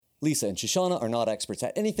Lisa and Shoshana are not experts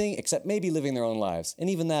at anything except maybe living their own lives.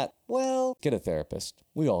 And even that, well, get a therapist.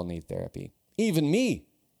 We all need therapy. Even me.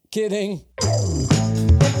 Kidding. Two girls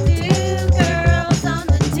on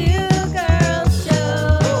the Two Girls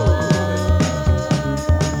Show.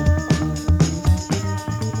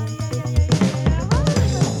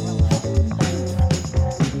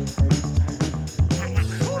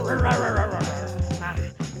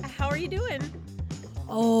 How are you doing?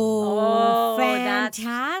 Oh, that's-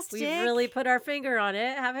 fantastic. We've really put our finger on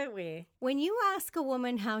it, haven't we? When you ask a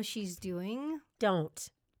woman how she's doing, Don't.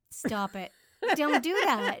 stop it. Don't do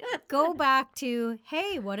that. Go back to,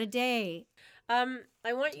 hey, what a day.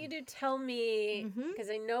 I want you to tell me, Mhm. because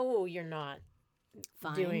I know you're not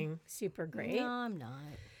Fine. doing super great. No, I'm not.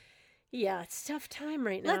 Yeah, it's a tough time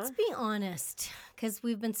right now. Let's be honest, because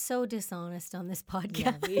we've been so dishonest on this Yeah,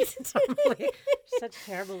 podcast. we totally, such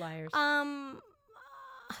terrible liars.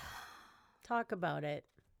 Talk about it.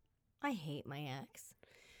 I hate my ex.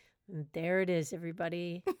 And there it is,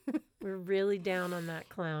 everybody. We're really down on that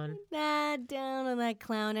clown. Down on that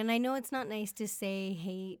clown. And I know it's not nice to say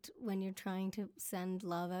hate when you're trying to send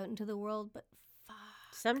love out into the world, but fuck.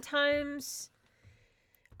 Sometimes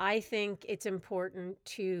I think it's important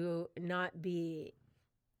to not be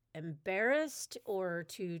embarrassed or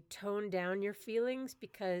to tone down your feelings,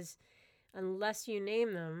 because unless you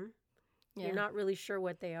name them, you're not really sure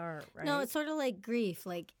what they are, right? No, it's sort of like grief.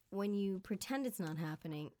 Like when you pretend it's not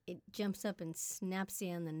happening, it jumps up and snaps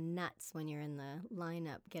you in the nuts when you're in the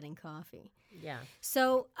lineup getting coffee. Yeah.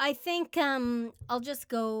 So I think I'll just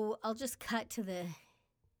cut to the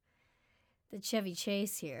Chevy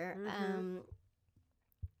Chase here. Mhm.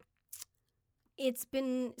 It's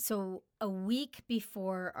been a week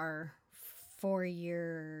before our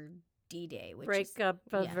 4-year D-Day, which Breakup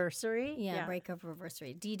is, anniversary. yeah, breakup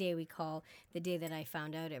anniversary. D-Day we call the day that I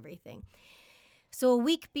found out everything. So a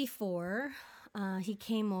week before, he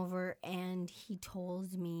came over and he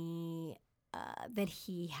told me that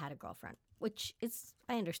he had a girlfriend, which is,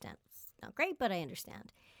 I understand. It's not great, but I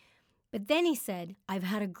understand. But then he said, I've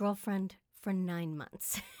had a girlfriend for 9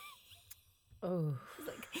 months. Oh.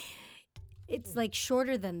 It's like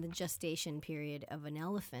shorter than the gestation period of an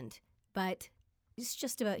elephant, but it's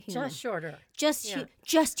just about human. Just shorter.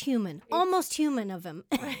 Just human. Almost human of him,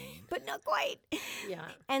 but not quite.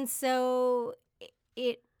 Yeah. And so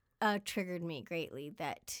it triggered me greatly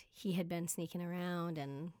that he had been sneaking around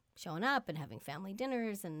and showing up and having family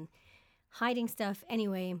dinners and hiding stuff.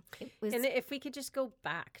 Anyway, it was... And if we could just go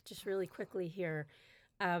back just really quickly here,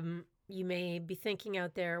 you may be thinking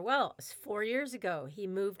out there, well, it's 4 years ago. He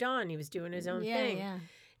moved on. He was doing his own thing. Yeah.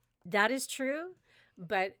 That is true.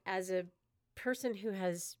 But as a person who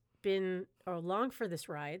has been along for this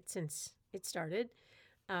ride since it started,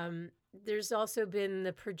 there's also been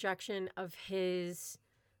the projection of his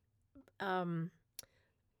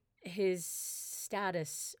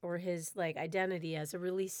status or his identity as a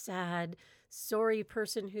really sad, sorry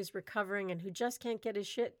person who's recovering and who just can't get his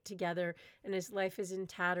shit together, and his life is in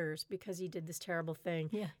tatters because he did this terrible thing.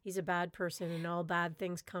 Yeah. He's a bad person, and all bad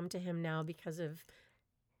things come to him now because of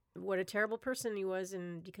what a terrible person he was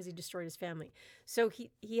and because he destroyed his family. So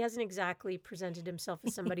he hasn't exactly presented himself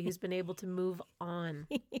as somebody who's been able to move on.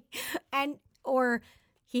 Or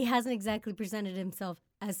he hasn't exactly presented himself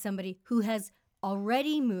as somebody who has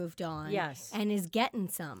already moved on. Yes. And is getting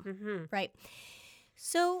some. Mm-hmm. Right.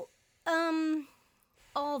 So,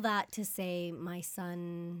 all that to say, my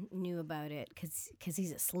son knew about it because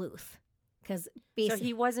he's a sleuth. Because So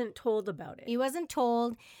he wasn't told about it. he wasn't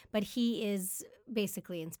told, but he is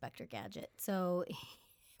basically Inspector Gadget. So,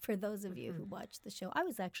 for those of you who watched the show, I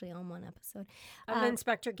was actually on one episode. Of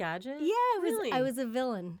Inspector Gadget? Yeah, Really? I was a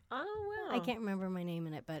villain. Oh, wow. I can't remember my name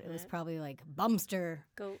in it, but it was probably like Bumster.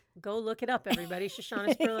 Go look it up, everybody.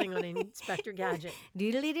 Shoshana Sperling on Inspector Gadget.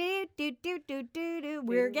 Doodly doo doo doo doo doo doo.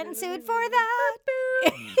 We're getting sued for that.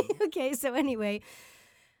 Okay, so anyway,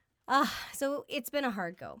 so it's been a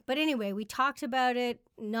hard go. But anyway, we talked about it,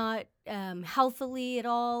 not healthily at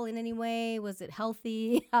all in any way. Was it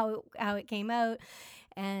healthy? How it came out,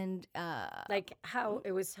 and How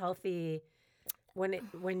it was healthy when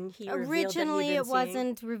he revealed originally that it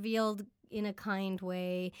wasn't revealed in a kind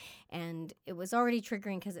way, and it was already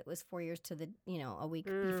triggering because it was 4 years to the a week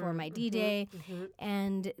before my D-Day,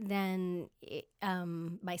 and then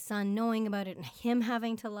my son knowing about it and him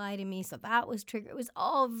having to lie to me, so that was trigger. It was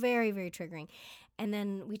all very, very triggering. And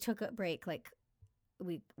then we took a break,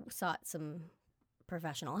 we sought some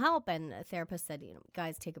professional help, and a therapist said,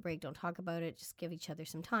 guys, take a break, don't talk about it, just give each other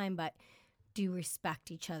some time, but do respect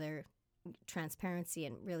each other, transparency,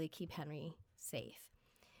 and really keep Henry safe.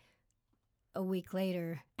 A week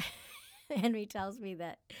later, Henry tells me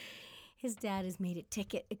that his dad has made a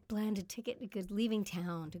landed ticket because leaving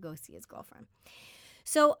town to go see his girlfriend.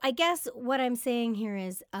 So I guess what I'm saying here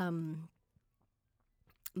is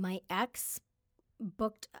my ex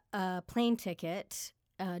booked a plane ticket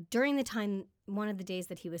during the time, one of the days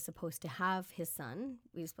that he was supposed to have his son.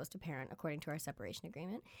 We were supposed to parent according to our separation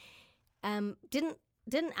agreement.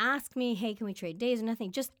 Didn't ask me, hey, can we trade days or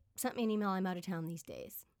nothing. Just sent me an email, I'm out of town these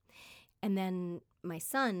days. And then my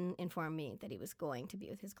son informed me that he was going to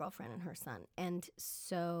be with his girlfriend and her son. And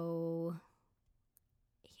so,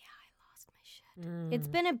 yeah, I lost my shit. It's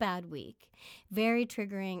been a bad week. Very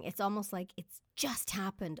triggering. It's almost like it's just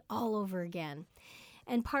happened all over again.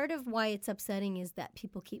 And part of why it's upsetting is that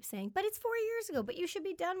people keep saying, but it's 4 years ago, but you should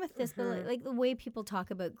be done with this. But like the way people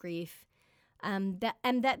talk about grief,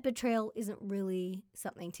 that betrayal isn't really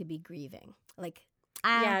something to be grieving. Like,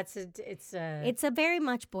 yeah, it's a very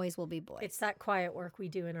much boys will be boys. It's that quiet work we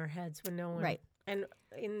do in our heads when no one, right. And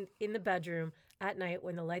in the bedroom at night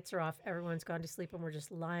when the lights are off, everyone's gone to sleep and we're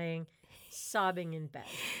just lying, sobbing in bed.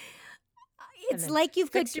 It's like you've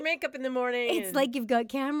fix your makeup in the morning. It's like you've got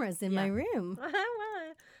cameras in my room. Well,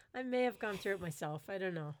 I may have gone through it myself. I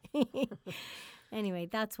don't know. Anyway,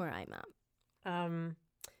 that's where I'm at.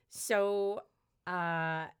 So,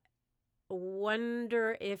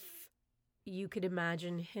 wonder if you could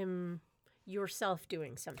imagine yourself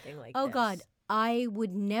doing something like this. Oh, God. I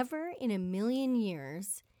would never in a million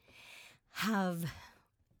years have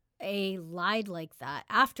lied like that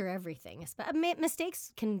after everything.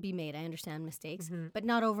 Mistakes can be made. I understand mistakes, but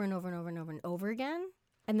not over and over and over and over and over again.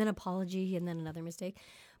 And then apology and then another mistake.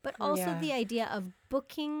 But also the idea of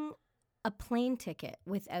booking a plane ticket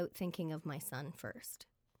without thinking of my son first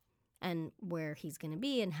and where he's going to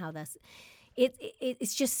be and how that's...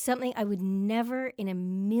 It's just something I would never in a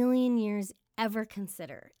million years ever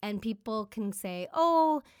consider. And people can say,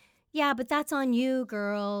 oh, yeah, but that's on you,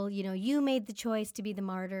 girl. You know, you made the choice to be the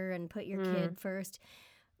martyr and put your kid first.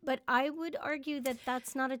 But I would argue that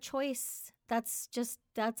that's not a choice.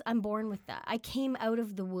 I'm born with that. I came out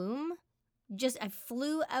of the womb. I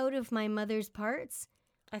flew out of my mother's parts.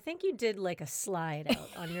 I think you did like a slide out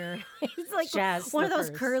on your it's like jazz one slippers.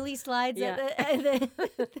 of those curly slides. Yeah.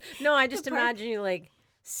 No, I just imagine you like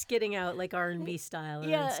skidding out like R&B style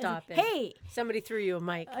and then stopping. Hey, somebody threw you a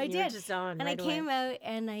mic. I did. You were just on and right I away. came out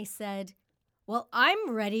and I said, "Well,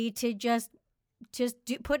 I'm ready to just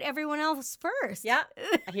put everyone else first." Yeah,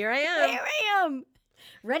 here I am. Here I am,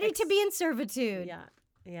 ready to be in servitude.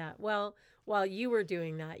 Yeah. Well, while you were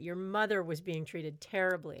doing that, your mother was being treated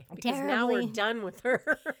terribly because now we're done with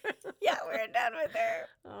her. Yeah, we're done with her.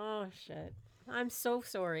 Oh shit! I'm so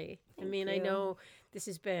sorry. Thank I you. know this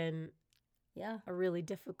has been a really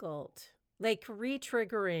difficult, like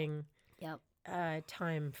re-triggering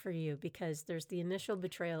time for you because there's the initial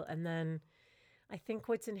betrayal, and then I think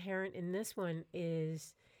what's inherent in this one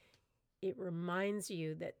is it reminds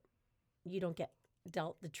you that you don't get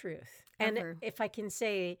dealt the truth. Ever. And if I can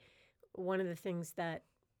say, one of the things that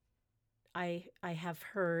I have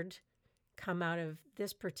heard come out of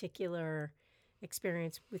this particular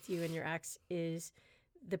experience with you and your ex is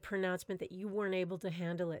the pronouncement that you weren't able to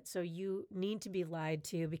handle it. So you need to be lied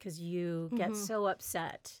to because you get so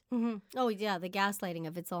upset. Mm-hmm. Oh, yeah, the gaslighting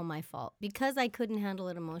of it's all my fault. Because I couldn't handle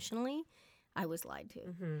it emotionally, I was lied to.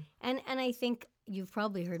 Mm-hmm. And I think you've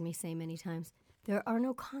probably heard me say many times, there are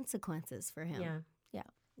no consequences for him.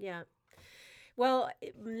 Yeah. Well,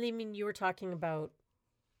 I mean, you were talking about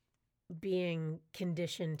being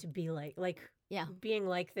conditioned to be like being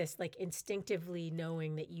like this, like instinctively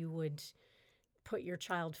knowing that you would put your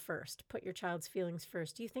child first, put your child's feelings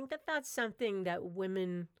first. Do you think that that's something that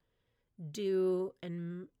women do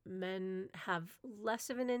and men have less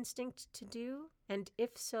of an instinct to do? And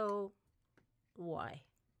if so, why?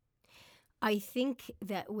 I think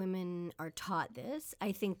that women are taught this.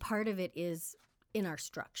 I think part of it is in our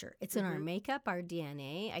structure. It's in our makeup, our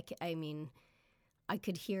DNA. I mean, I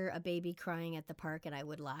could hear a baby crying at the park and I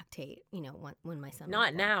would lactate, when my son was Not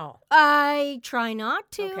born. now. I try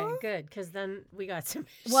not to. Okay, good, because then we got some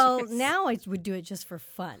issues. Well, now I would do it just for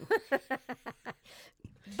fun.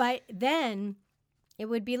 But then it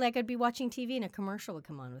would be like I'd be watching TV and a commercial would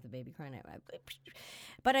come on with a baby crying.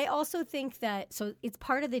 But I also think that, so it's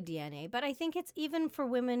part of the DNA, but I think it's even for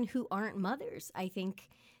women who aren't mothers. I think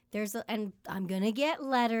and I'm going to get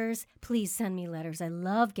letters. Please send me letters. I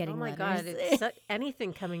love getting letters. Oh my God.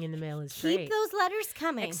 Anything coming in the mail is great. Keep those letters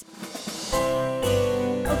coming.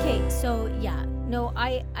 Okay, so yeah. No,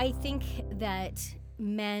 I think that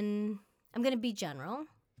men, I'm going to be general.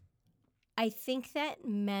 I think that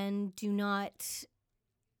men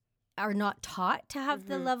are not taught to have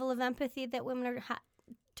the level of empathy that women are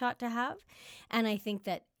taught to have. And I think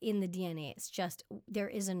that in the DNA, it's just there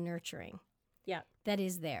is a nurturing Yeah. that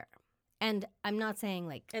is there. And I'm not saying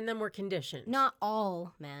like And then we're conditioned. not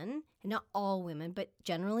all men, not all women, but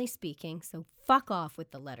generally speaking. So fuck off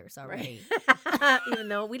with the letters already. Even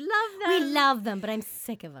though we love them. We love them, but I'm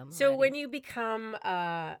sick of them. So when you become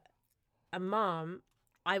a mom,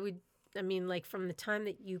 I mean, like from the time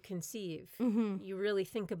that you conceive, you really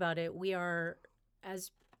think about it. We are,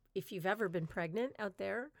 as if you've ever been pregnant out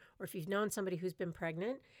there, or if you've known somebody who's been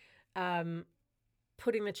pregnant,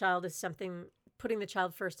 putting the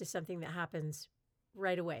child first is something that happens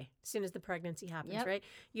right away, as soon as the pregnancy happens, right?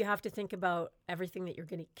 You have to think about everything that you're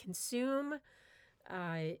going to consume,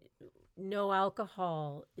 no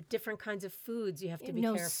alcohol, different kinds of foods you have to be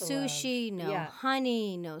careful of. No sushi, no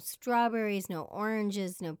honey, no strawberries, no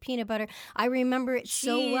oranges, no peanut butter. I remember it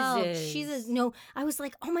so well. Cheeses, no. I was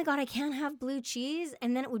like, oh my God, I can't have blue cheese.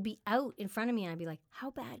 And then it would be out in front of me and I'd be like,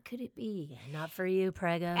 how bad could it be? Yeah, not for you,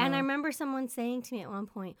 Prego. And I remember someone saying to me at one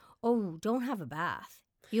point, oh, don't have a bath.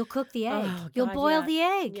 You'll cook the egg. Oh, You'll God, boil the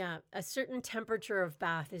egg. Yeah, a certain temperature of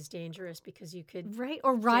bath is dangerous because you could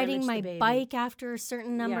Or riding damage the my baby. bike after a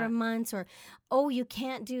certain number Yeah. of months, or, oh, you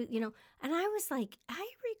can't do, And I was like, I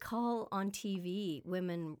recall on TV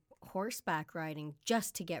women horseback riding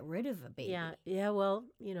just to get rid of a baby. Yeah, well,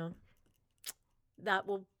 that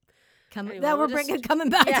will... Anyway, Coming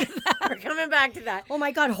back Yeah, to that. we're coming back to that. Oh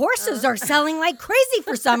my God, horses are selling like crazy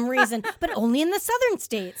for some reason, but only in the southern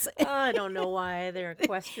states. I don't know why they're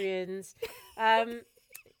equestrians.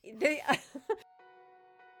 They...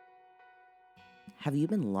 Have you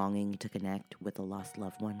been longing to connect with a lost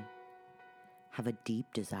loved one? Have a deep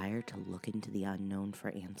desire to look into the unknown for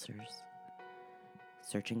answers?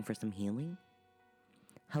 Searching for some healing?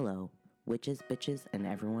 Hello, witches, bitches, and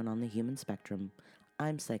everyone on the human spectrum.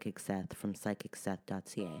 I'm Psychic Seth from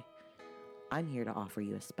PsychicSeth.ca. I'm here to offer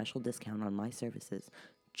you a special discount on my services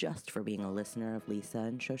just for being a listener of Lisa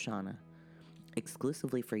and Shoshana.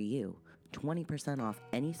 Exclusively for you, 20% off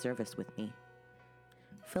any service with me.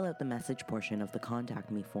 Fill out the message portion of the Contact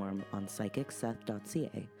Me form on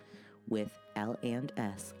PsychicSeth.ca with L and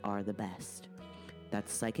S are the best.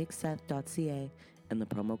 That's PsychicSeth.ca and the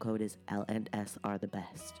promo code is L and S are the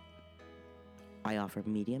best. I offer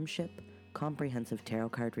mediumship, comprehensive tarot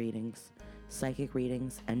card readings, psychic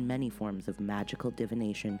readings, and many forms of magical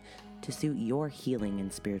divination to suit your healing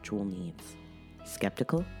and spiritual needs.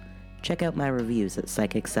 Skeptical? Check out my reviews at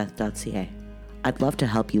PsychicSeth.ca. I'd love to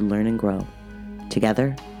help you learn and grow.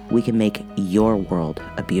 Together, we can make your world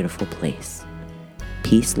a beautiful place.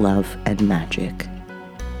 Peace, love, and magic.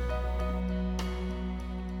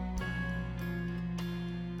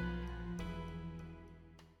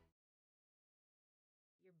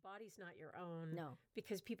 body's not your own. No.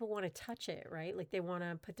 Because people want to touch it, right? Like they want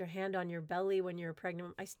to put their hand on your belly when you're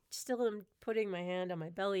pregnant. I still am putting my hand on my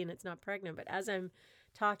belly and it's not pregnant. But as I'm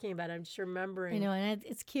talking about it, I'm just remembering. I know, and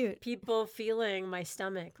it's cute. People feeling my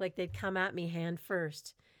stomach, like they'd come at me hand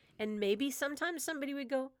first. And maybe sometimes somebody would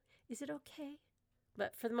go, is it okay?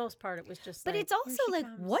 But for the most part, it was just But like, it's also like,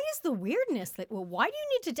 what is the weirdness? Like, well, why do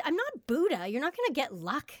you need to? I'm not Buddha. You're not going to get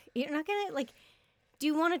luck. You're not going to, like, do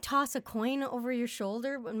you want to toss a coin over your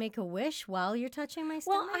shoulder and make a wish while you're touching my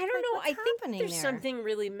stomach? Well, I don't know. What's I think happening there's there? something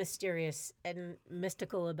really mysterious and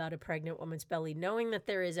mystical about a pregnant woman's belly, knowing that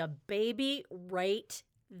there is a baby right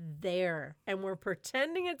there, and we're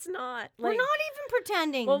pretending it's not. We're Like, not even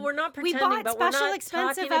pretending. well, we're not pretending, we bought but we're special not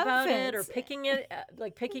expensive talking about outfits. it or picking it,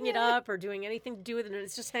 picking it up or doing anything to do with it. And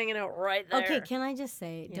it's just hanging out right there. Okay, can I just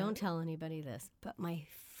say, Yeah. don't tell anybody this, but my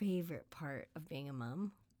favorite part of being a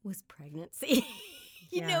mom was pregnancy.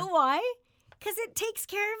 You Yeah. know why? Because it takes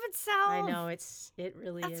care of itself. I know it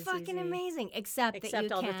really That's is fucking easy. amazing. Except that you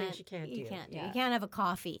all can't. the things you can't do. You can't do. Yeah. You can't have a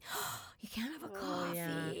coffee. You can't have a Oh, coffee.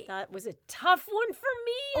 yeah. That was a tough one for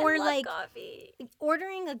me. Or I love like- coffee.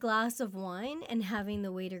 Ordering a glass of wine and having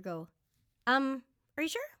the waiter go, are you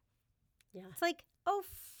sure? Yeah. It's like, oh,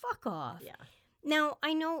 fuck off. Yeah. Now,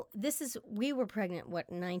 I know we were pregnant,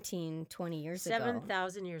 19, 20 years ago.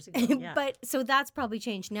 7,000 years ago. Yeah. But so that's probably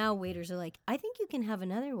changed. Now waiters are like, I think you can have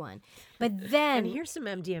another one. But then and here's some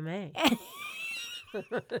MDMA.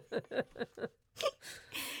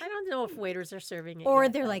 I don't know if waiters are serving it. or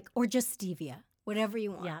yet, they're but- like, or just stevia, whatever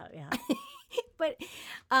you want. yeah, yeah. But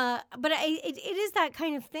it is that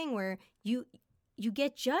kind of thing where you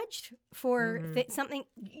get judged for Mm-hmm. something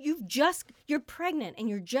you're pregnant and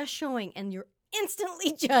you're just showing and you're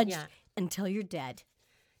instantly judged Yeah. until you're dead.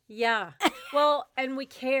 Yeah. Well, and we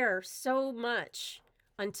care so much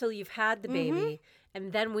until you've had the baby, Mm-hmm.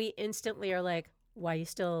 and then we instantly are like, why you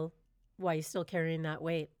still carrying that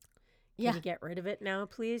weight? Can Yeah. you get rid of it now,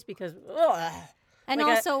 please? Because ugh. And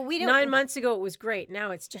Like also, we don't. 9 months ago, it was great.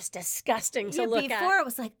 Now it's just disgusting to look before at. it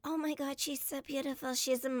was like, oh my God, she's so beautiful.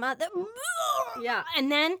 She's a mother. Yeah.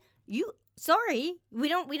 And then sorry, we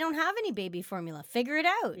don't have any baby formula. Figure it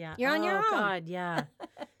out. Yeah. You're on your own. Oh, God, yeah.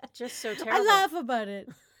 Just so I terrible. laugh about it.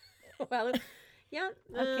 Well, yeah.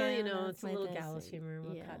 Okay, you know, that's it's a my little best. gallows humor.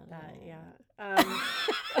 We'll Yeah. cut that. Yeah.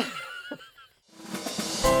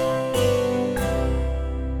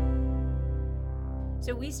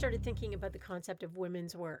 So we started thinking about the concept of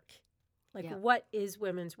women's work. Like, Yeah. what is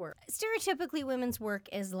women's work? Stereotypically, women's work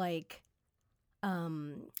is like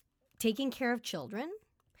taking care of children,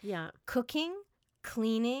 Yeah. cooking,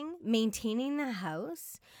 cleaning, maintaining the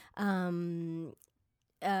house,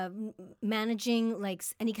 managing like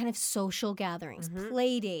any kind of social gatherings,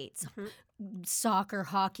 play dates, soccer,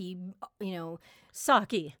 hockey,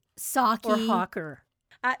 Saki soccer. or hawker.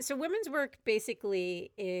 So women's work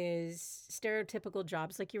basically is stereotypical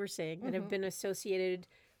jobs, like you were saying, that have been associated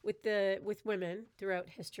with women throughout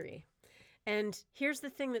history. And here's the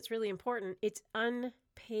thing that's really important: it's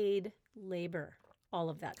unpaid labor. All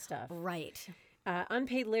of that stuff. Right.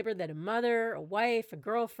 Unpaid labor that a mother, a wife, a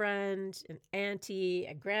girlfriend, an auntie,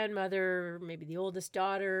 a grandmother, maybe the oldest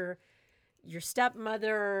daughter, your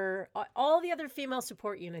stepmother, all the other female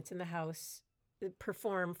support units in the house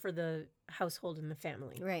perform for the household and the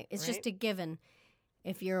family. Right. It's just a given.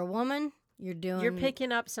 If you're a woman, you're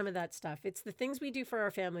picking up some of that stuff. It's the things we do for our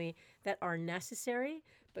family that are necessary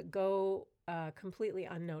but go completely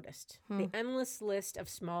unnoticed. The endless list of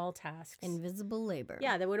small tasks. invisible labor.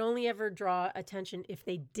 Yeah, that would only ever draw attention if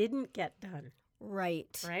they didn't get done.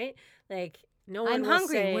 Right. Right? Like, no one I'm will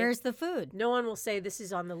hungry. say, Where's the food? no one will say this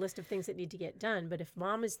is on the list of things that need to get done. But if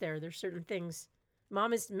mom is there's certain things.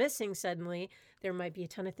 Mom is missing suddenly, there might be a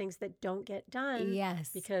ton of things that don't get done. Yes.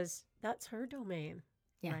 Because that's her domain.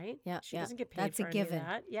 Yeah. Right? Yeah. She yeah. doesn't get paid That's for a any of given.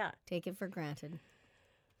 that. Yeah. Take it for granted.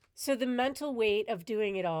 So the mental weight of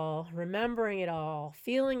doing it all, remembering it all,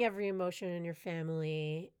 feeling every emotion in your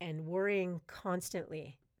family, and worrying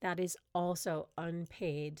constantly, that is also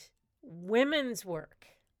unpaid women's work,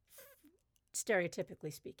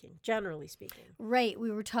 stereotypically speaking, generally speaking. Right.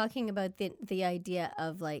 We were talking about the idea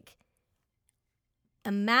of like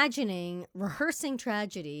imagining, rehearsing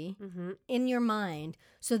tragedy in your mind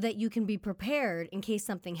so that you can be prepared in case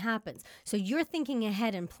something happens. So you're thinking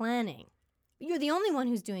ahead and planning. You're the only one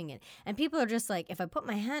who's doing it. And people are just like, if I put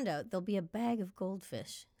my hand out, there'll be a bag of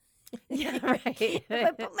goldfish. Yeah, right. If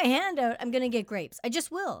I put my hand out, I'm going to get grapes. I just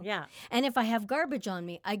will. Yeah. And if I have garbage on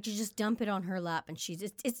me, I just dump it on her lap and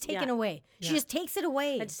it's taken Yeah. away. She Yeah. just takes it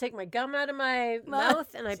away. I just take my gum out of my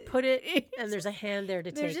mouth and I put it, and there's a hand there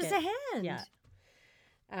to There's take just it. a hand. Yeah.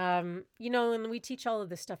 And we teach all of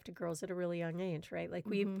this stuff to girls at a really young age, right? Like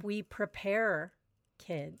we prepare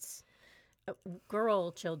kids,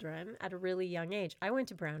 children at a really young age. I went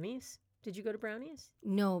to Brownies. Did you go to Brownies?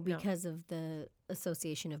 No, because of the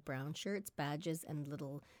association of brown shirts, badges, and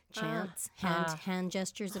little chants, hand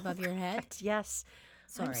gestures above your head. Yes.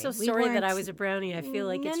 Sorry. I'm so We sorry that I weren't- was a brownie. I feel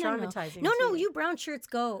like it's No. traumatizing. No, to you brown shirts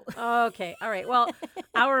go. Okay. All right. Well,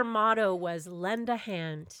 our motto was lend a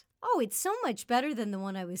hand. Oh, it's so much better than the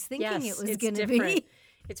one I was thinking Yes, it was it's going to different. be.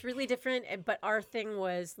 It's really different. But our thing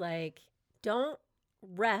was like, don't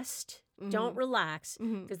rest, don't relax,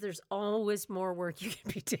 because there's always more work you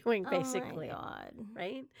can be doing, basically. Oh my God.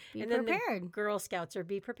 Right? Be and then prepared. the Girl Scouts are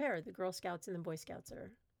be prepared. The Girl Scouts and the Boy Scouts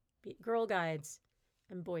are Girl Guides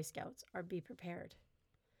and Boy Scouts are be prepared.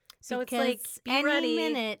 So Because it's like, be any ready.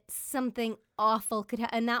 minute something awful could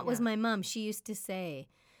happen. And that was Yeah. my mom. She used to say,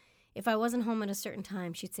 if I wasn't home at a certain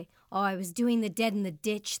time, she'd say, oh, I was doing the dead in the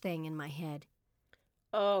ditch thing in my head.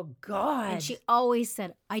 Oh, God. And she always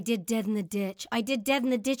said, I did dead in the ditch. I did dead in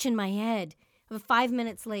the ditch in my head. 5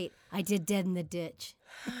 minutes late, I did dead in the ditch.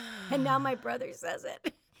 And now my brother says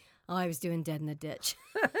it. Oh, I was doing dead in the ditch.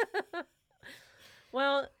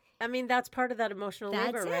 Well, I mean, that's part of that emotional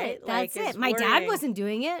That's labor, it. right? That's Like, it. is My dad worrying. wasn't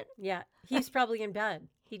doing it. Yeah. He's probably in bed.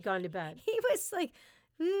 He'd gone to bed. He was like,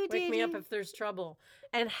 ooh, Wake me up if there's trouble.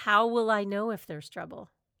 And how will I know if there's trouble?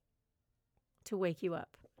 To wake you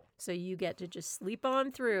up. So you get to just sleep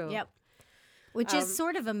on through. Yep. Which is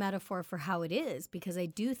sort of a metaphor for how it is, because I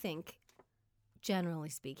do think, generally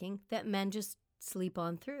speaking, that men just sleep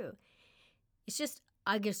on through. It's just,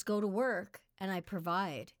 I just go to work and I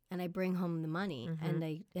provide and I bring home the money and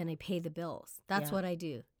I pay the bills. That's Yeah. what I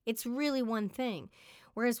do. It's really one thing.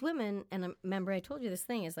 Whereas women, and I remember I told you this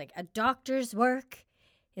thing, is like a doctor's work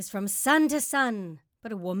is from sun to sun,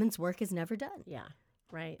 but a woman's work is never done. Yeah.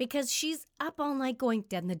 Right. Because she's up all night going,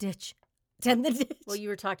 dead in the ditch, in the ditch. Well, you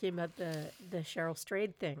were talking about the Cheryl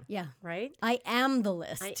Strayed thing, Yeah. right? I am the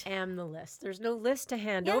list. I am the list. There's no list to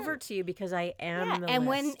hand Yeah. over to you because I am the and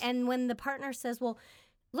list. when the partner says, "Well,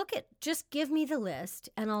 look at just give me the list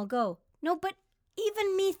and I'll go." No, but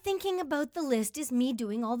even me thinking about the list is me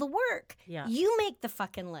doing all the work. Yeah. You make the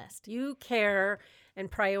fucking list. You care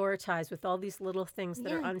and prioritize with all these little things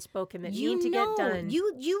that are Yeah. unspoken that You need to know, get done.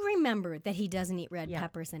 You remember that he doesn't eat red Yeah.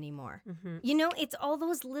 peppers anymore. Mhm. You know, it's all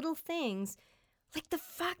those little things, like the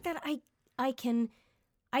fact that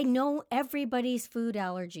I know everybody's food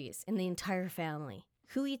allergies in the entire family.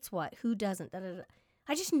 Who eats what? Who doesn't? Da, da, da.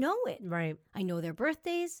 I just know it. Right. I know their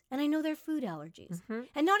birthdays and I know their food allergies. Mhm.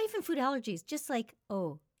 And not even food allergies, just like,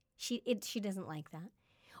 oh, she doesn't like that.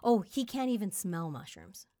 Oh, he can't even smell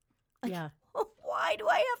mushrooms. Like, Yeah. why do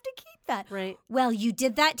I have to keep that? Right. Well, you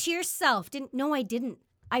did that to yourself. No, I didn't.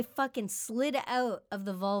 I fucking slid out of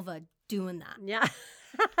the vulva doing that. Yeah.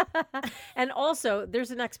 And also,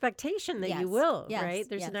 there's an expectation that you Yes. will, Yes. right?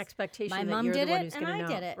 There's an Yes. expectation My that mom you're did the one it who's and going to I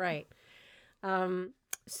know. did it. Right.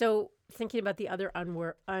 So thinking about the other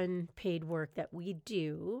unpaid work that we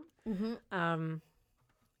do, and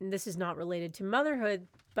this is not related to motherhood,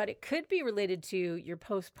 but it could be related to your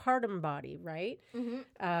postpartum body, right?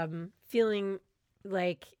 Feeling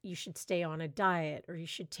like you should stay on a diet or you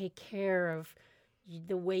should take care of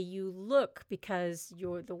the way you look because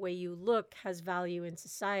the way you look has value in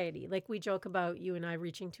society. Like we joke about you and I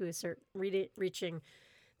reaching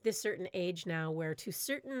this certain age now where to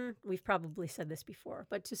certain, we've probably said this before,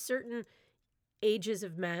 but to certain ages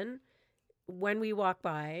of men, when we walk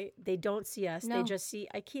by, they don't see us. No. They just see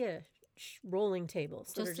IKEA rolling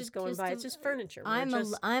tables that are just going by. It's just furniture. I'm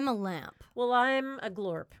a lamp. Well, I'm a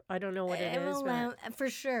glorp. I don't know what it I'm is. a but- lamp for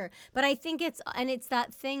sure. But I think it's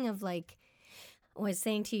that thing of like I was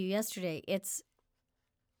saying to you yesterday. It's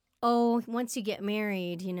once you get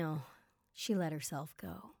married, you know, she let herself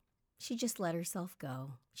go. She just let herself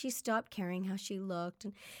go. She stopped caring how she looked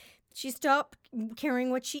and she stopped caring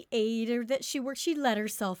what she ate or that she worked. She let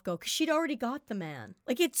herself go because she'd already got the man.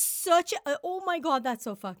 Like it's such a, oh my God, that's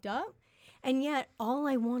so fucked up. And yet all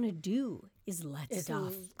I want to do is let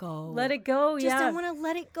stuff go. Let it go, Just yeah. I want to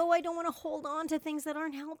let it go. I don't want to hold on to things that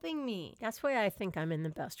aren't helping me. That's why I think I'm in the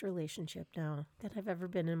best relationship now that I've ever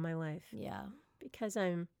been in my life. Yeah. Because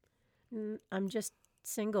I'm just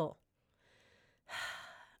single.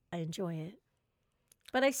 I enjoy it.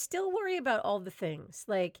 But I still worry about all the things.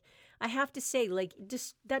 Like I have to say, like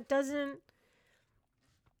just that doesn't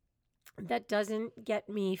get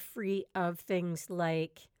me free of things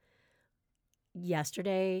like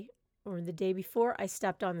yesterday or the day before I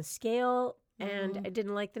stepped on the scale and I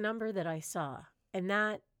didn't like the number that I saw. And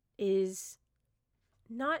that is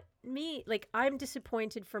not me. Like I'm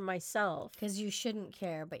disappointed for myself. Because you shouldn't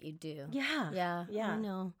care, but you do. Yeah. Yeah. Yeah. I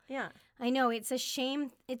know. Yeah. I know. It's a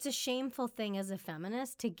shame. It's a shameful thing as a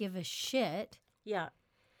feminist to give a shit. Yeah.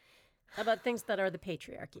 About things that are the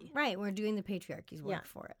patriarchy. Right. We're doing the patriarchy's work Yeah.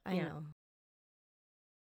 for it. I Yeah. know.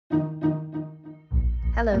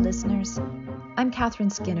 Hello, listeners. I'm Catherine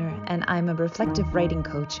Skinner, and I'm a reflective writing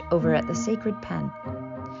coach over at The Sacred Pen.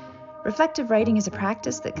 Reflective writing is a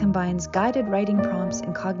practice that combines guided writing prompts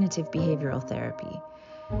and cognitive behavioral therapy.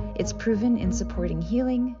 It's proven in supporting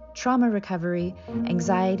healing, trauma recovery,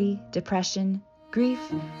 anxiety, depression, grief,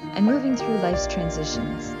 and moving through life's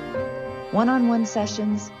transitions. One-on-one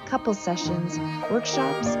sessions, couple sessions,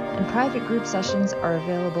 workshops, and private group sessions are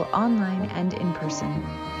available online and in person.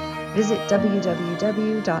 Visit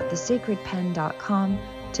www.thesacredpen.com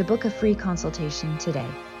to book a free consultation today.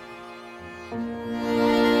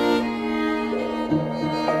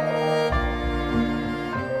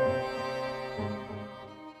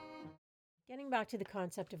 Getting back to the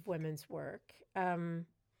concept of women's work,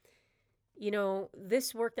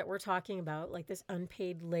 this work that we're talking about, like this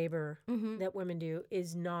unpaid labor that women do,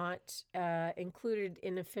 is not included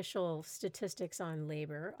in official statistics on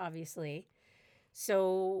labor, obviously.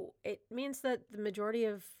 So it means that the majority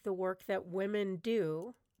of the work that women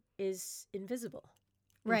do is invisible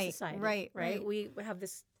in Right, society. right. We have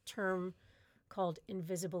this term called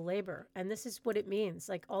invisible labor. And this is what it means.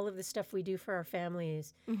 Like all of the stuff we do for our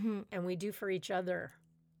families and we do for each other.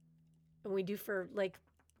 And we do for to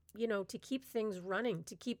keep things running,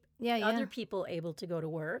 to keep other people able to go to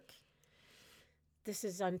work. This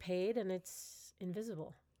is unpaid and it's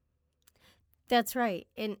invisible. That's right.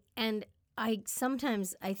 And I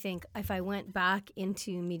sometimes I think if I went back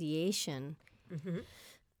into mediation,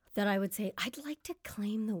 that I would say I'd like to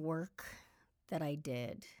claim the work that I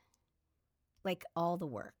did, like all the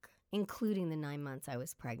work, including the 9 months I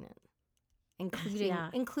was pregnant,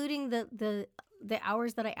 including the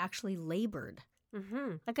hours that I actually labored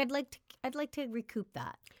Like I'd like to recoup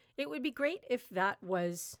that. It would be great if that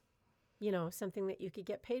was, something that you could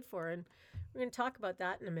get paid for. And we're going to talk about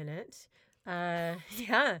that in a minute.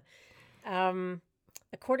 Yeah.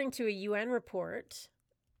 According to a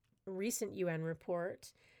recent UN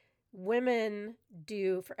report, women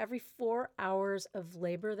do, for every 4 hours of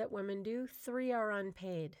labor that women do, 3 are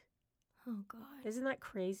unpaid. Oh God. Isn't that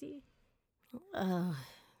crazy?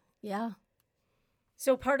 Yeah.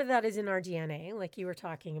 So part of that is in our DNA, like you were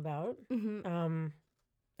talking about. Mm-hmm.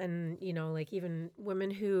 And, like even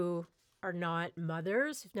women who are not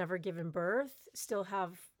mothers, who've never given birth, still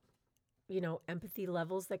have, empathy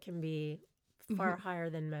levels that can be far higher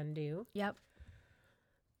than men do. Yep.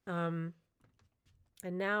 And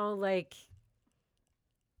now,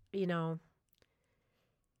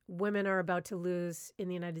 women are about to lose, in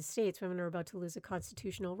the United States, women are about to lose a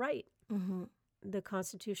constitutional right. Mm-hmm. The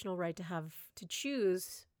constitutional right to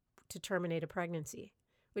choose to terminate a pregnancy,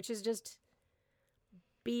 which is just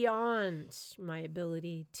beyond my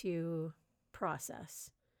ability to process.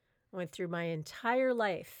 I went through my entire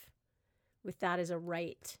life with that as a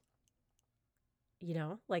right,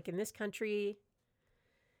 like in this country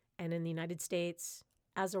and in the United States,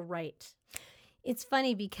 as a right. It's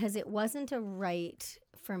funny because it wasn't a right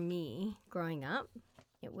for me growing up.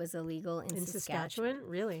 It was illegal in Saskatchewan.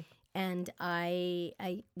 Really? And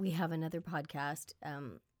we have another podcast.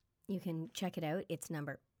 You can check it out. It's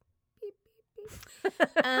number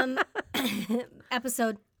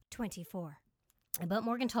episode 24 about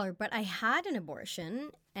Morgentaler. But I had an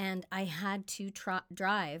abortion, and I had to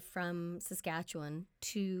drive from Saskatchewan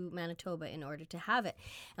to Manitoba in order to have it.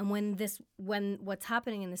 And when what's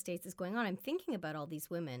happening in the States is going on, I'm thinking about all these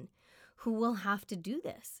women who will have to do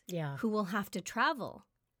this. Yeah. Who will have to travel.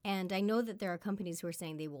 And I know that there are companies who are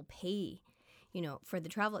saying they will pay, for the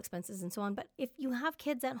travel expenses and so on. But if you have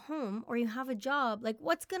kids at home or you have a job,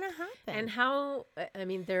 what's going to happen?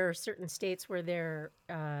 And there are certain states where they're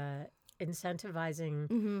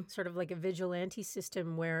incentivizing sort of like a vigilante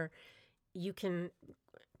system where you can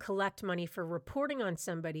collect money for reporting on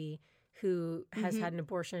somebody who has had an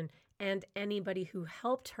abortion and anybody who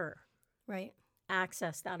helped her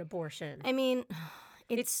access that abortion. I mean,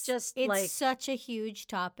 it's just it's such a huge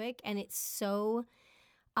topic, and it's so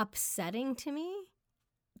upsetting to me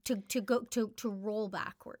to roll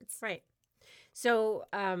backwards. Right. So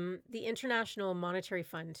the International Monetary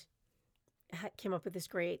Fund came up with this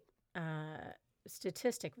great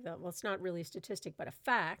statistic. Well, it's not really a statistic, but a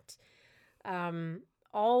fact.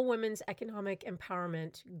 All women's economic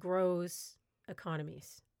empowerment grows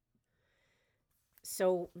economies.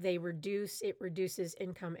 So it reduces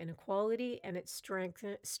income inequality, and it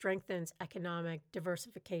strengthens economic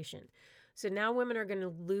diversification. So now women are going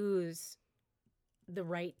to lose the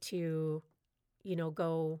right to,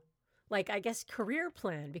 go, I guess, career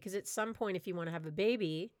plan, because at some point, if you want to have a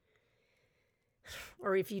baby,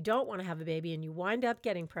 or if you don't want to have a baby and you wind up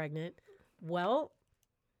getting pregnant, well,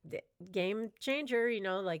 game changer,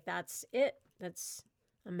 that's it. That's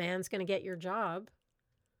a man's going to get your job.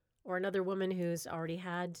 Or another woman who's already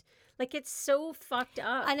had, it's so fucked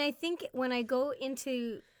up. And I think when I go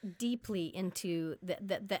deeply into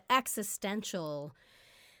the existential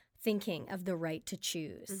thinking of the right to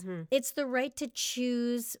choose, it's the right to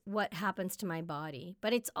choose what happens to my body,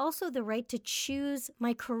 but it's also the right to choose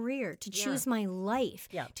my career, to choose my life,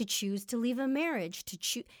 to choose to leave a marriage, to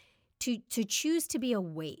choose to be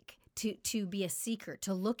awake, to be a seeker,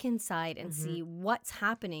 to look inside and see what's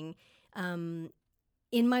happening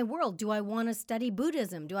in my world. Do I want to study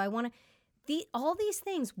Buddhism? Do I want to... all these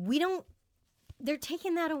things, they're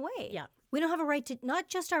taking that away. Yeah. We don't have a right to, not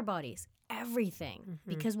just our bodies, everything.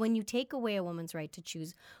 Because when you take away a woman's right to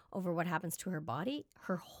choose over what happens to her body,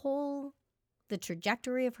 the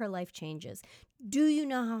trajectory of her life changes. Do you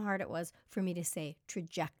know how hard it was for me to say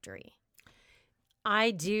trajectory?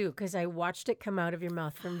 I do, because I watched it come out of your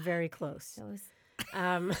mouth from very close.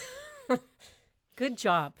 Good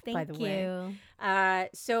job, by the way. Thank you.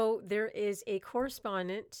 So there is a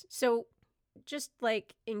correspondent. So just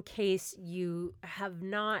in case you have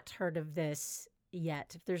not heard of this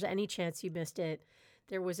yet, if there's any chance you missed it,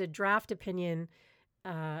 there was a draft opinion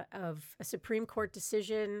of a Supreme Court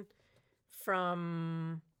decision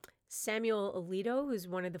from Samuel Alito, who's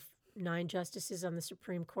one of the 9 justices on the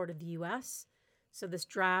Supreme Court of the U.S. So this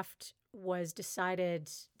draft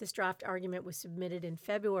argument was submitted in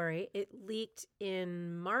February. It leaked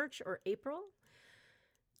in March or April.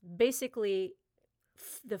 Basically,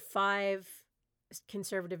 the 5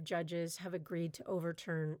 conservative judges have agreed to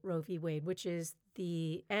overturn Roe v. Wade, which is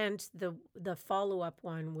the follow-up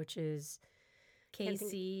one, which is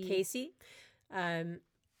Casey.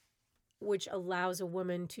 which allows a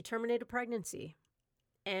woman to terminate a pregnancy.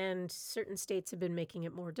 And certain states have been making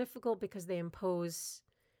it more difficult because they impose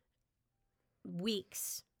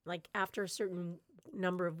weeks. Like after a certain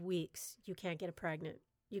number of weeks, you can't get pregnant.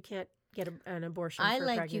 You can't get an abortion I for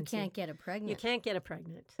like pregnancy. you can't get a pregnant. You can't get a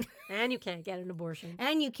pregnant. And you can't get an abortion.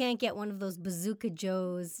 And you can't get one of those Bazooka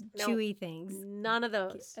Joe's No. chewy things. None of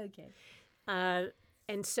those. Okay.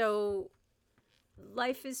 And so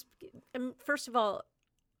life is, first of all,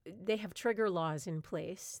 they have trigger laws in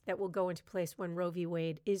place that will go into place when Roe v.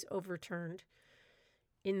 Wade is overturned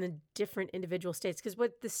in the different individual states. Because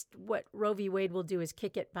what Roe v. Wade will do is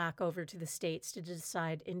kick it back over to the states to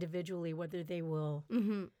decide individually whether they will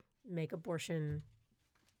make abortion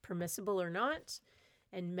permissible or not.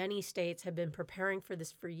 And many states have been preparing for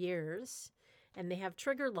this for years. And they have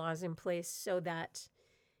trigger laws in place so that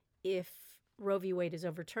if Roe v. Wade is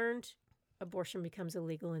overturned, abortion becomes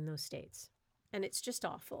illegal in those states. And it's just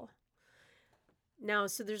awful. Now,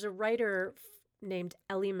 so there's a writer named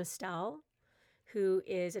Elie Mystal, who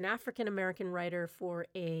is an African-American writer for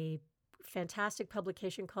a fantastic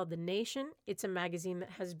publication called The Nation. It's a magazine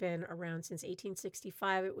that has been around since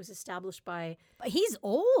 1865. It was established by... But he's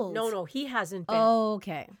old. No, he hasn't been. Oh,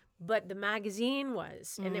 okay. But the magazine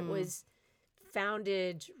was. And it was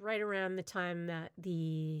founded right around the time that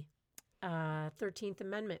the 13th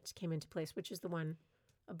Amendment came into place, which is the one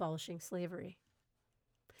abolishing slavery.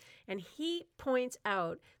 And he points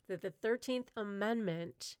out that the 13th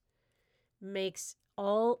Amendment makes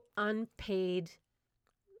all unpaid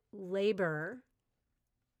labor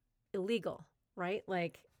illegal, right?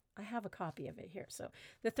 Like, I have a copy of it here. So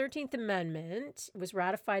the 13th Amendment was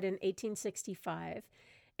ratified in 1865,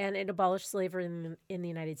 and it abolished slavery in the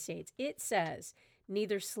United States. It says,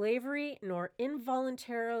 neither slavery nor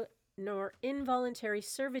involuntary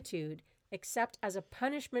servitude, except as a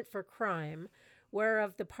punishment for crime,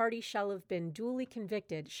 whereof the party shall have been duly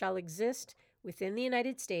convicted, shall exist within the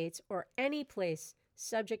United States or any place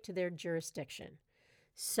subject to their jurisdiction.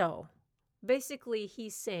 So, basically,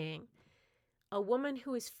 he's saying a woman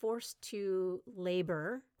who is forced to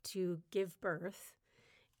labor, to give birth,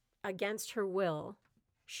 against her will,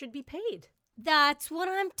 should be paid. That's what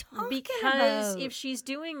I'm talking about. Because if she's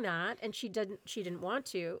doing that and she didn't want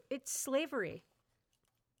to, it's slavery.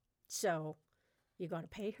 So, you got to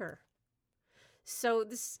pay her. So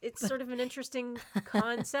it's sort of an interesting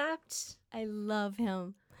concept. I love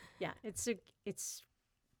him. Yeah, it's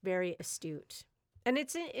very astute. And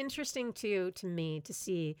it's interesting to me to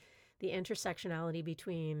see the intersectionality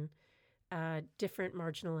between different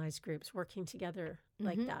marginalized groups working together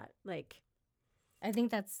like that. Like, I think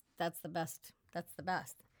that's the best. That's the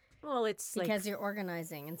best. Well, it's because like, you're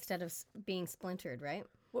organizing instead of being splintered, right?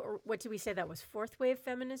 what did we say that was? Fourth wave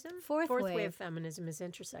feminism? Fourth wave wave feminism is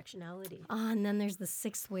intersectionality. And then there's the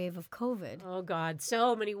sixth wave of COVID. Oh, God.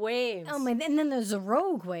 So many waves. Oh, my. And then there's a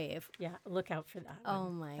rogue wave. Yeah, look out for that Oh,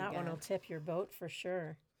 one. my That God. one will tip your boat for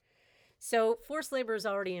sure. So forced labor is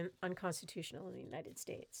already unconstitutional in the United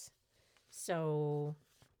States. So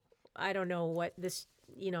I don't know what this,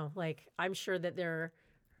 like, I'm sure that there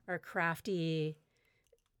are crafty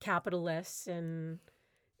capitalists and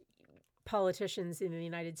politicians in the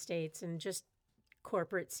United States and just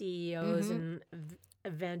corporate CEOs and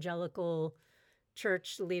evangelical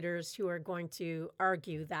church leaders who are going to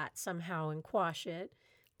argue that somehow and quash it.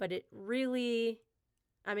 But it really,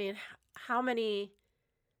 I mean, how many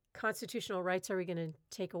constitutional rights are we going to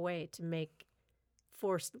take away to make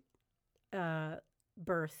forced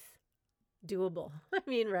birth doable? I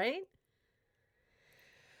mean, right?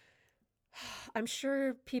 I'm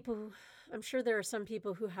sure there are some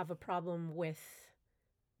people who have a problem with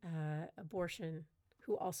abortion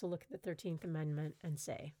who also look at the 13th Amendment and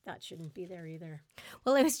say that shouldn't be there either.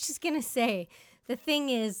 Well, I was just going to say, the thing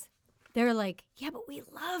is, they're like, yeah, but we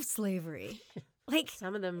love slavery. Like,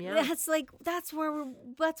 Some of them, yeah. that's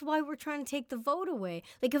why we're trying to take the vote away.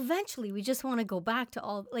 Like, eventually we just want to go back to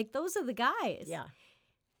all, like, those are the guys. Yeah.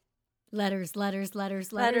 Letters. So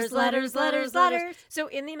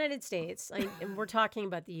in the United States, and we're talking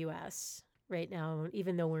about the U.S. right now,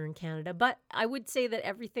 even though we're in Canada, but I would say that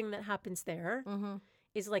everything that happens there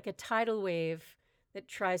is like a tidal wave that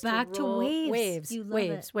tries Back to roll to waves. You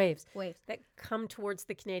love waves Waves. that come towards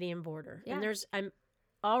the Canadian border. Yeah. And I'm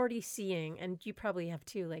already seeing, and you probably have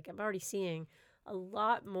too, like I'm already seeing a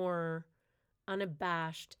lot more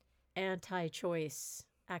unabashed anti-choice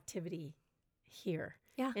activity here.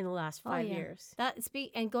 Yeah. In the last 5 years.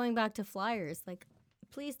 And going back to flyers, like,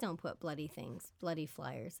 please don't put bloody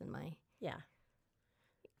flyers in my. Yeah.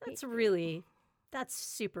 That's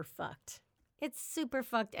super fucked. It's super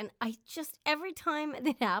fucked. And I just, every time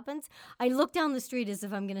it happens, I look down the street as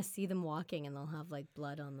if I'm going to see them walking and they'll have like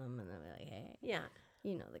blood on them. And they'll be like, hey, Yeah.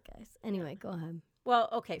 you know the guys. Anyway, go ahead. Well,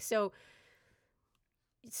 okay. So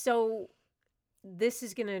this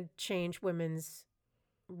is going to change women's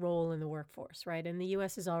role in the workforce, right? And the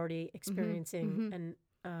U.S. is already experiencing an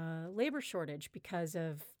labor shortage because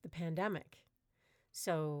of the pandemic.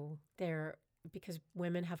 So because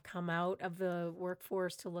women have come out of the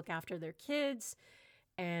workforce to look after their kids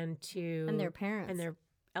and their parents and their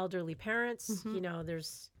elderly parents. You know,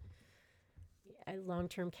 there's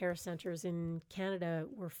long-term care centers in Canada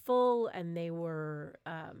were full, and they were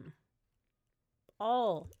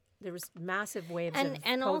there was massive waves of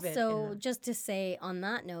and COVID also just to say on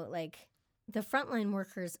that note, like the frontline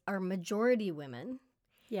workers are majority women.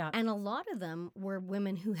 Yeah. And a lot of them were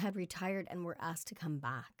women who had retired and were asked to come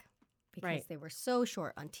back because they were so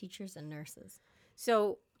short on teachers and nurses.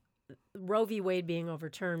 So Roe v. Wade being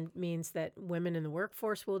overturned means that women in the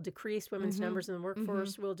workforce will decrease, women's numbers in the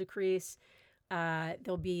workforce will decrease.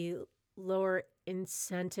 There'll be lower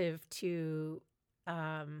incentive to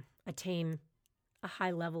attain a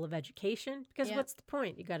high level of education because what's the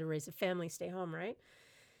point? You got to raise a family, stay home, right?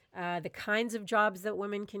 The kinds of jobs that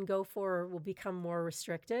women can go for will become more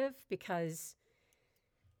restrictive because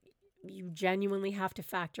you genuinely have to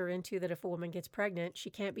factor into that if a woman gets pregnant, she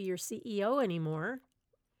can't be your CEO anymore,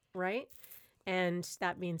 right? And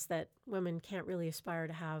that means that women can't really aspire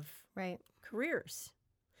to have careers.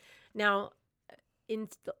 Now,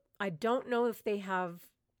 I don't know if they have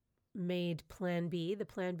made Plan B, the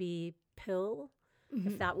Plan B pill,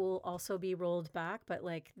 if that will also be rolled back. But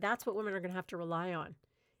like that's what women are going to have to rely on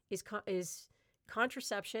is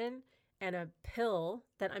contraception and a pill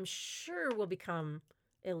that I'm sure will become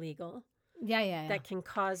illegal. Yeah. That can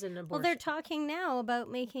cause an abortion. Well, they're talking now about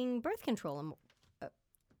making birth control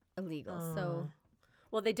illegal. So,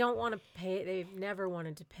 well, they don't want to pay. They've never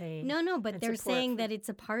wanted to pay. No, but they're saying that it's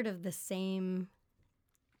a part of the same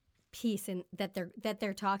piece that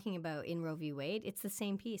they're talking about in Roe v. Wade. It's the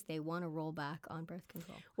same piece. They want to roll back on birth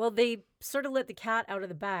control. Well, they sort of let the cat out of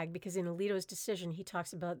the bag because in Alito's decision, he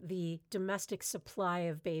talks about the domestic supply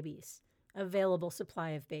of babies, available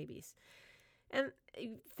supply of babies. And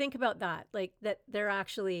think about that, like that they're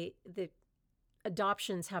actually, the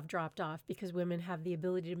adoptions have dropped off because women have the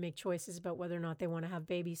ability to make choices about whether or not they want to have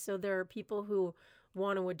babies. So there are people who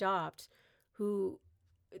want to adopt who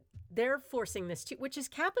they're forcing this to, which is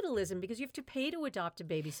capitalism because you have to pay to adopt a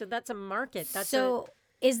baby. So that's a market.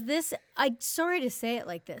 Is this, I'm sorry to say it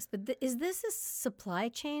like this, but is this a supply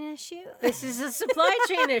chain issue? This is a supply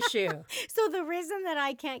chain issue. So the reason that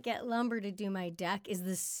I can't get lumber to do my deck is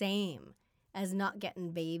the same as not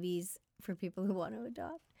getting babies for people who want to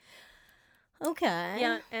adopt. Okay.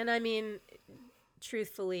 Yeah, and I mean,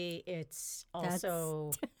 truthfully, it's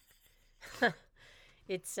also,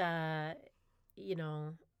 it's, you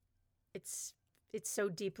know, it's so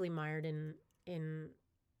deeply mired in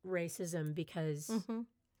racism because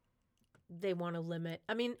they want to limit.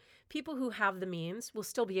 I mean, people who have the means will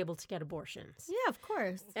still be able to get abortions. Yeah, of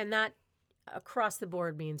course. And that across the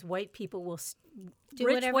board means white people will, do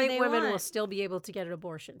rich whatever white they women want. will still be able to get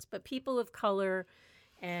abortions. But people of color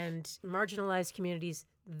and marginalized communities,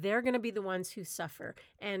 they're going to be the ones who suffer.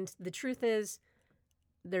 And the truth is,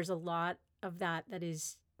 there's a lot of that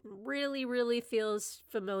is really, really feels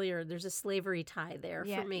familiar. There's a slavery tie there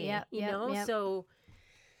for me, you know? So,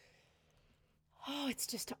 it's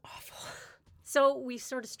just awful. So we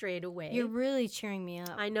sort of strayed away. You're really cheering me up.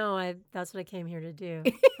 I know. That's what I came here to do.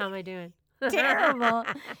 How am I doing? Terrible.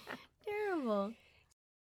 Terrible.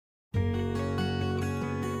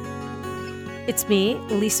 It's me,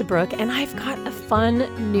 Lisa Brooke, and I've got a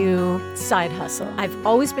fun new side hustle. I've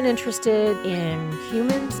always been interested in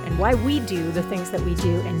humans and why we do the things that we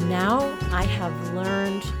do, and now I have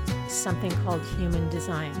learned something called human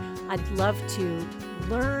design. I'd love to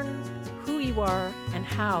learn who you are and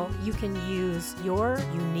how you can use your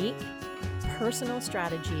unique personal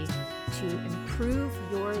strategy to improve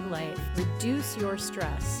your life, reduce your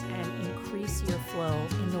stress, and increase your flow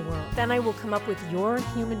in the world. Then I will come up with your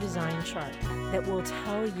human design chart that will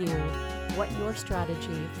tell you what your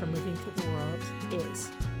strategy for moving through the world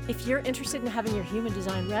is. If you're interested in having your human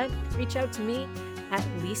design read, reach out to me at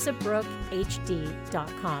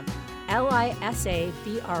lisabrookhd.com.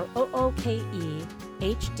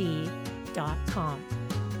 lisabrookhd.com.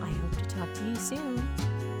 I hope to talk to you soon.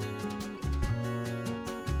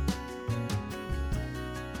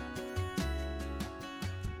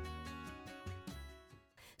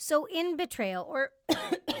 So in betrayal or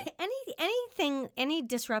any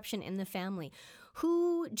disruption in the family,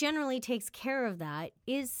 who generally takes care of that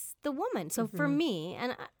is the woman. So for me,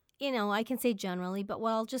 and I can say generally, but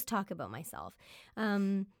I'll just talk about myself.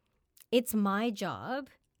 It's my job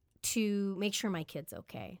to make sure my kid's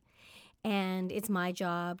okay. And it's my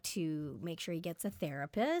job to make sure he gets a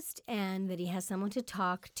therapist and that he has someone to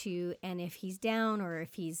talk to. And if he's down or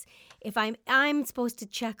if I'm supposed to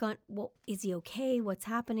check on, well, is he okay? What's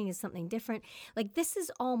happening? Is something different? Like, this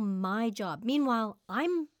is all my job. Meanwhile,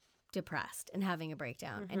 I'm depressed and having a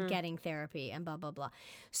breakdown and getting therapy and blah, blah, blah.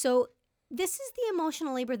 So this is the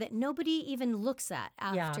emotional labor that nobody even looks at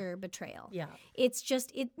after betrayal. Yeah. It's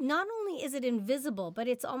just, not only is it invisible, but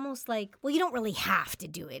it's almost like, well, you don't really have to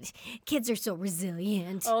do it. Kids are so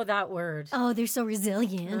resilient. Oh, that word. Oh, they're so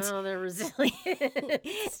resilient. Oh, they're resilient.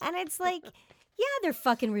 And it's like, yeah, they're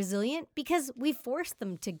fucking resilient because we forced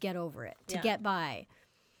them to get over it, to get by.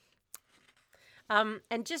 And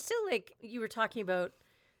just to you were talking about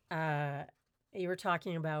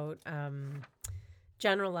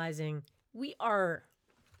generalizing. We are,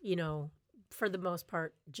 for the most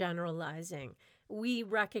part, generalizing. We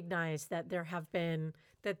recognize that there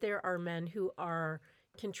are men who are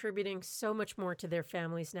contributing so much more to their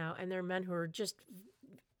families now, and there are men who are just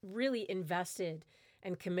really invested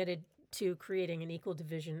and committed to creating an equal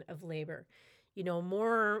division of labor.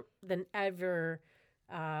 More than ever,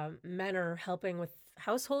 men are helping with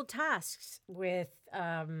household tasks, with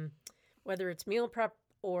whether it's meal prep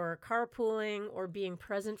or carpooling or being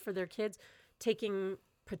present for their kids, taking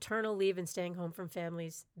paternal leave and staying home from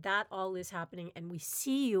families. That all is happening. And we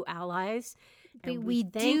see you, allies. But And we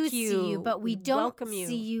do see you, but we don't welcome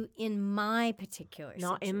see you in my particular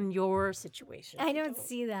Not situation. in your situation. I don't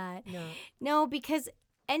see that. No. No, because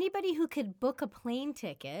anybody who could book a plane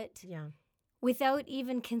ticket Yeah. without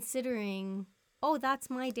even considering, oh, that's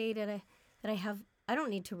my data that I have, I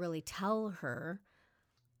don't need to really tell her.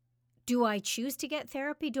 Do I choose to get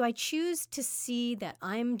therapy? Do I choose to see that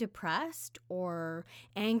I'm depressed or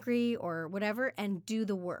angry or whatever and do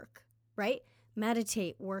the work, right?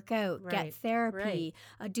 Meditate, work out, get therapy,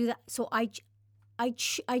 do that. So I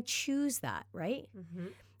choose that, right? Mm-hmm.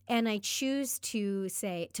 And I choose to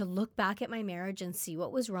look back at my marriage and see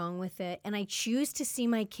what was wrong with it. And I choose to see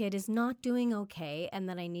my kid is not doing okay and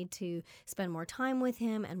that I need to spend more time with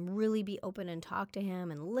him and really be open and talk to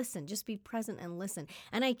him and listen, just be present and listen.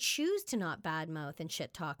 And I choose to not badmouth and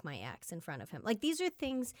shit talk my ex in front of him. Like, these are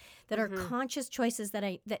things that are conscious choices that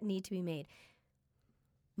need to be made.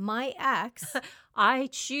 My ex, I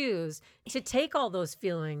choose to take all those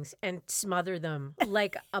feelings and smother them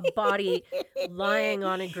like a body lying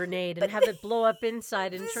on a grenade and have it blow up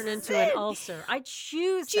inside and turn into an ulcer. I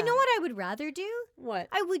choose do you know what I would rather do? What?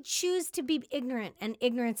 I would choose to be ignorant, and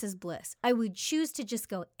ignorance is bliss. I would choose to just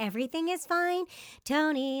go, everything is fine.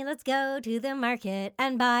 Tony, let's go to the market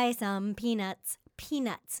and buy some peanuts.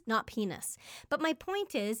 Peanuts, not penis. But my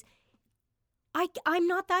point is, I'm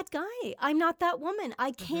not that guy. I'm not that woman.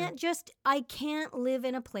 I can't live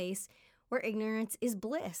in a place where ignorance is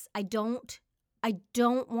bliss. I don't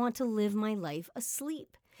want to live my life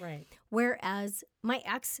asleep. Right. Whereas my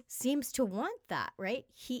ex seems to want that, right?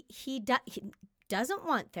 He doesn't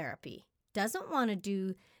want therapy, doesn't want to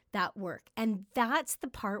do that work. And that's the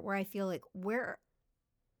part where I feel like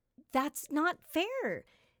that's not fair.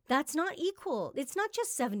 That's not equal. It's not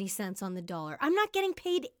just 70 cents on the dollar. I'm not getting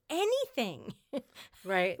paid anything.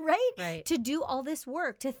 Right. Right? To do all this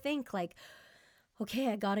work, to think like, okay,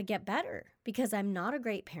 I got to get better because I'm not a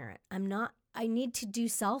great parent. I need to do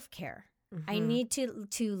self-care. Mm-hmm. I need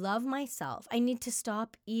to love myself. I need to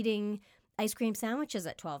stop eating ice cream sandwiches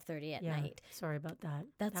at 12:30 at night. Sorry about that.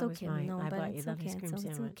 That's that okay. Was No, I but bought you it's that okay. ice cream It's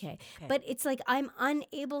sandwich. okay. But it's like I'm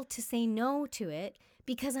unable to say no to it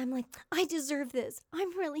because I'm like, I deserve this.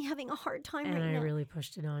 I'm really having a hard time and right I now. really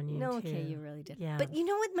pushed it on you. No, too. okay, you really did. Yeah. But you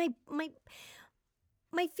know what?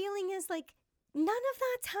 My feeling is like, none of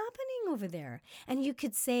that's happening over there. And you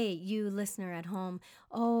could say, you listener at home,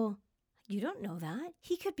 oh, you don't know that.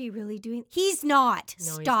 He could be really doing. He's not.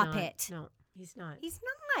 No, Stop he's not. it. No, he's not. He's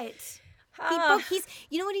not. Ah.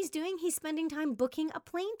 You know what he's doing? He's spending time booking a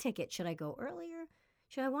plane ticket. Should I go earlier?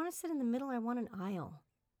 Should I want to sit in the middle? I want an aisle.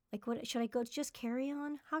 Like, what should I go just carry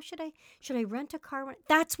on? How should I rent a car?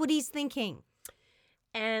 That's what he's thinking.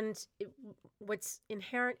 And what's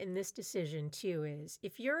inherent in this decision too is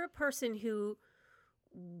if you're a person who,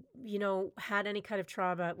 had any kind of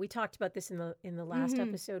trauma, we talked about this in the last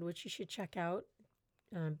episode, which you should check out.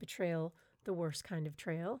 Betrayal, the worst kind of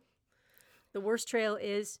trail. The worst trail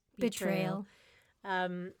is betrayal.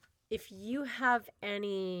 If you have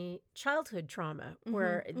any childhood trauma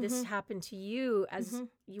where this happened to you as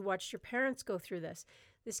you watched your parents go through this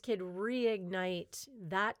could reignite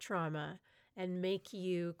that trauma and make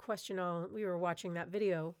you question all. We were watching that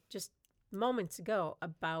video just moments ago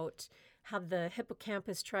about how the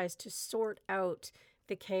hippocampus tries to sort out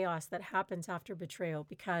the chaos that happens after betrayal,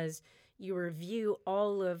 because you review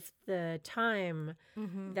all of the time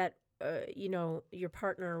that your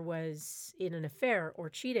partner was in an affair or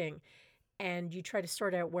cheating, and you try to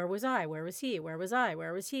sort out, where was I, where was he, where was I,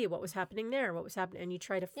 where was he, what was happening there, what was happening, and you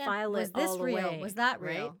try to file Was it this all real? away. Was that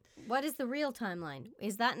real? right? What is the real timeline?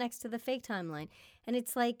 Is that next to the fake timeline? And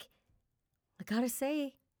it's like, I gotta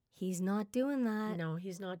say, he's not doing that. No,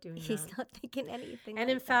 he's not doing He's that. not thinking anything. And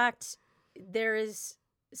like in fact, there is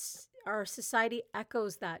our society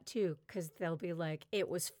echoes that too, because they'll be like, it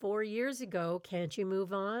was 4 years ago, can't you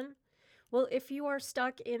move on? Well, if you are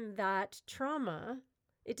stuck in that trauma,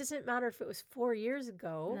 it doesn't matter if it was 4 years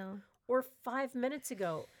ago No. or 5 minutes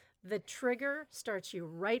ago. The trigger starts you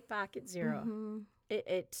right back at zero.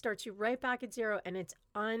 It starts you right back at zero, and it's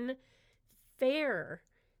unfair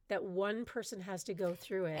that one person has to go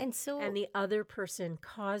through it And the other person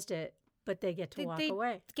caused it, but they get to walk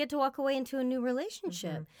away. Get to walk away into a new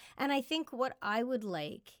relationship. And I think what I would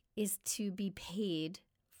like is to be paid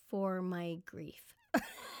for my grief.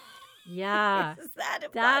 Yeah. Is that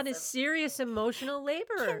That is impossible? serious emotional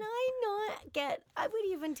labor. Can I not get? I would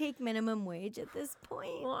even take minimum wage at this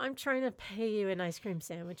point. Well, I'm trying to pay you in ice cream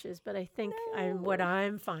sandwiches, but I think what No.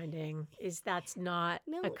 I'm finding is that's not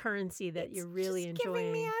No, a currency that It's you're really just enjoying.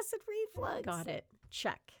 giving me acid reflux. Got it.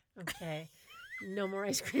 Check. Okay. No more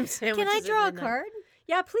ice cream sandwiches. Can I at draw a midnight. card?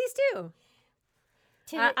 Yeah, please do.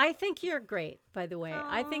 To- I think you're great, by the way.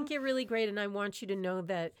 I think you're really great, and I want you to know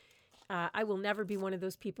that I will never be one of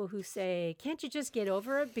those people who say, can't you just get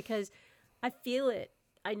over it? Because I feel it.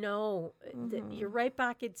 I know that you're right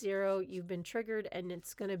back at zero. You've been triggered, and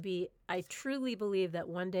it's going to be, I truly believe that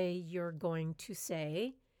one day you're going to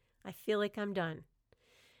say, I feel like I'm done.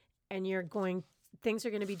 And things are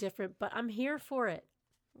going to be different, but I'm here for it.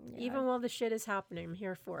 Even while the shit is happening, I'm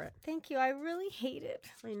here for it. Thank you. I really hate it.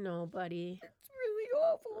 I know, buddy. It's really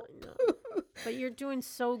awful. I know. But you're doing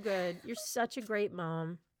so good. You're such a great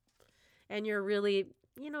mom. And you're really,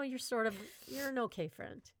 you're an okay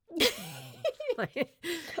friend.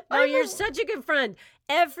 No, you're such a good friend.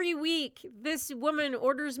 Every week, this woman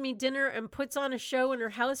orders me dinner and puts on a show in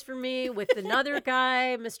her house for me with another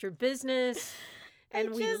guy, Mr. Business.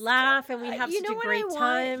 And we laugh and we have such a great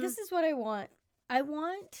time. This is what I want. I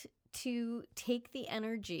want to take the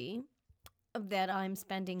energy that I'm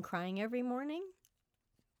spending crying every morning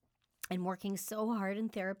and working so hard in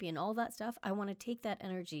therapy and all that stuff. I want to take that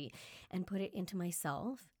energy and put it into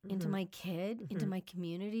myself, into my kid, into my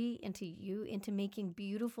community, into you, into making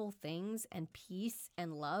beautiful things and peace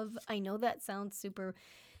and love. I know that sounds super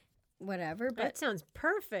whatever, but That sounds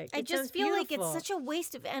perfect. I It sounds just feel like beautiful. it's such a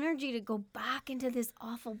waste of energy to go back into this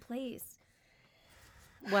awful place.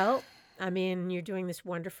 Well, I mean, you're doing this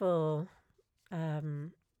wonderful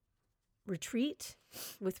retreat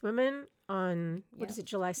with women on, what is it,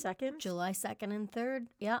 July 2nd? July 2nd and 3rd.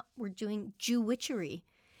 Yeah, we're doing Jewitchery.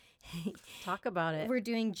 Talk about it. We're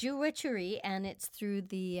doing Jewitchery, and it's through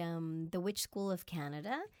the Witch School of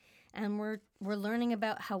Canada, and we're learning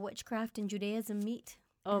about how witchcraft and Judaism meet.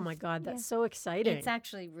 Oh my God, that's so exciting. It's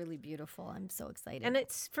actually really beautiful. I'm so excited. And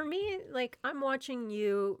it's, for me, like, I'm watching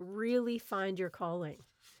you really find your calling.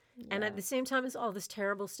 And at the same time as all this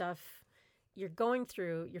terrible stuff you're going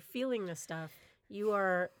through, you're feeling this stuff,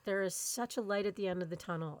 there is such a light at the end of the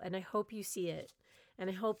tunnel. And I hope you see it. And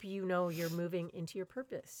I hope you know you're moving into your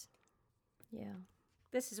purpose. yeah.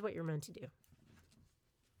 This is what you're meant to do.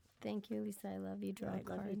 Thank you, Lisa. I love you. Draw a I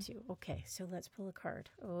card. love you too. Okay, so let's pull a card.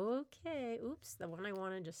 Okay. Oops, the one I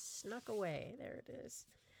wanted just snuck away. There it is.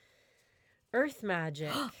 Earth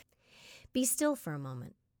Magic. Be still for a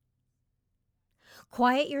moment.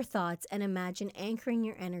 Quiet your thoughts and imagine anchoring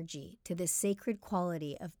your energy to the sacred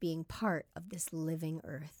quality of being part of this living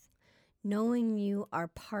earth, knowing you are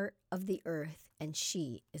part of the earth and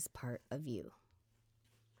she is part of you.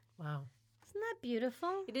 Wow. Isn't that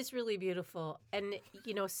beautiful? It is really beautiful. And,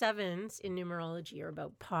 sevens in numerology are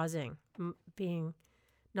about pausing,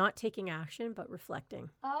 not taking action, but reflecting.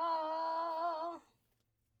 Oh,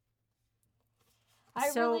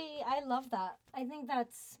 I love that. I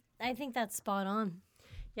think that's spot on.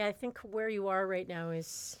 Yeah, I think where you are right now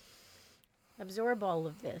is absorb all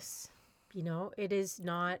of this. It is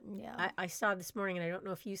not. Yeah. I saw this morning, and I don't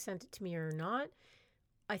know if you sent it to me or not.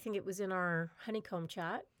 I think it was in our honeycomb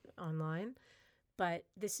chat online, but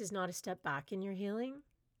this is not a step back in your healing.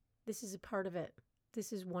 This is a part of it.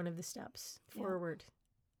 This is one of the steps forward.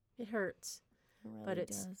 It hurts, It really but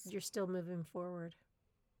does. you're still moving forward.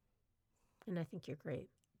 And I think you're great.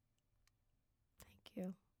 Thank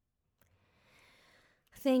you.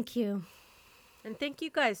 Thank you. And thank you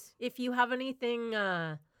guys. If you have anything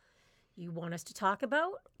you want us to talk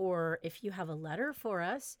about, or if you have a letter for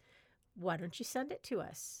us, why don't you send it to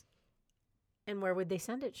us? And where would they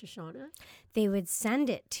send it, Shoshana? They would send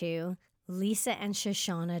it to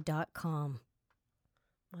lisaaandshoshana.com.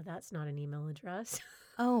 Well, that's not an email address.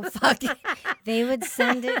 Oh, fuck. They would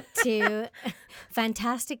send it to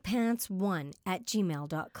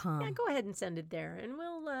fantasticpants1@gmail.com. Yeah, go ahead and send it there, and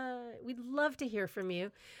we'd love to hear from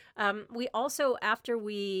you. We also, after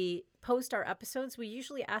we post our episodes, we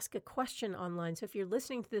usually ask a question online. So if you're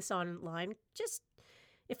listening to this online,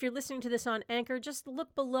 if you're listening to this on Anchor, just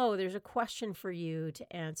look below. There's a question for you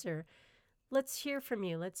to answer. Let's hear from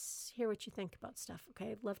you. Let's hear what you think about stuff,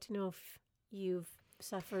 okay? I'd love to know if you've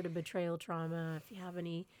suffered a betrayal trauma, if you have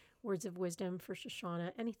any words of wisdom for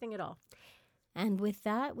Shoshana, anything at all. And with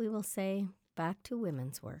that, we will say back to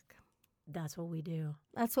women's work. That's what we do.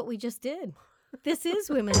 That's what we just did. This is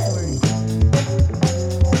women's work.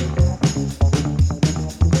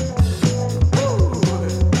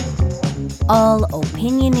 All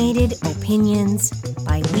Opinionated Opinions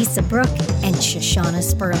by Lisa Brooke and Shoshana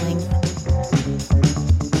Sperling.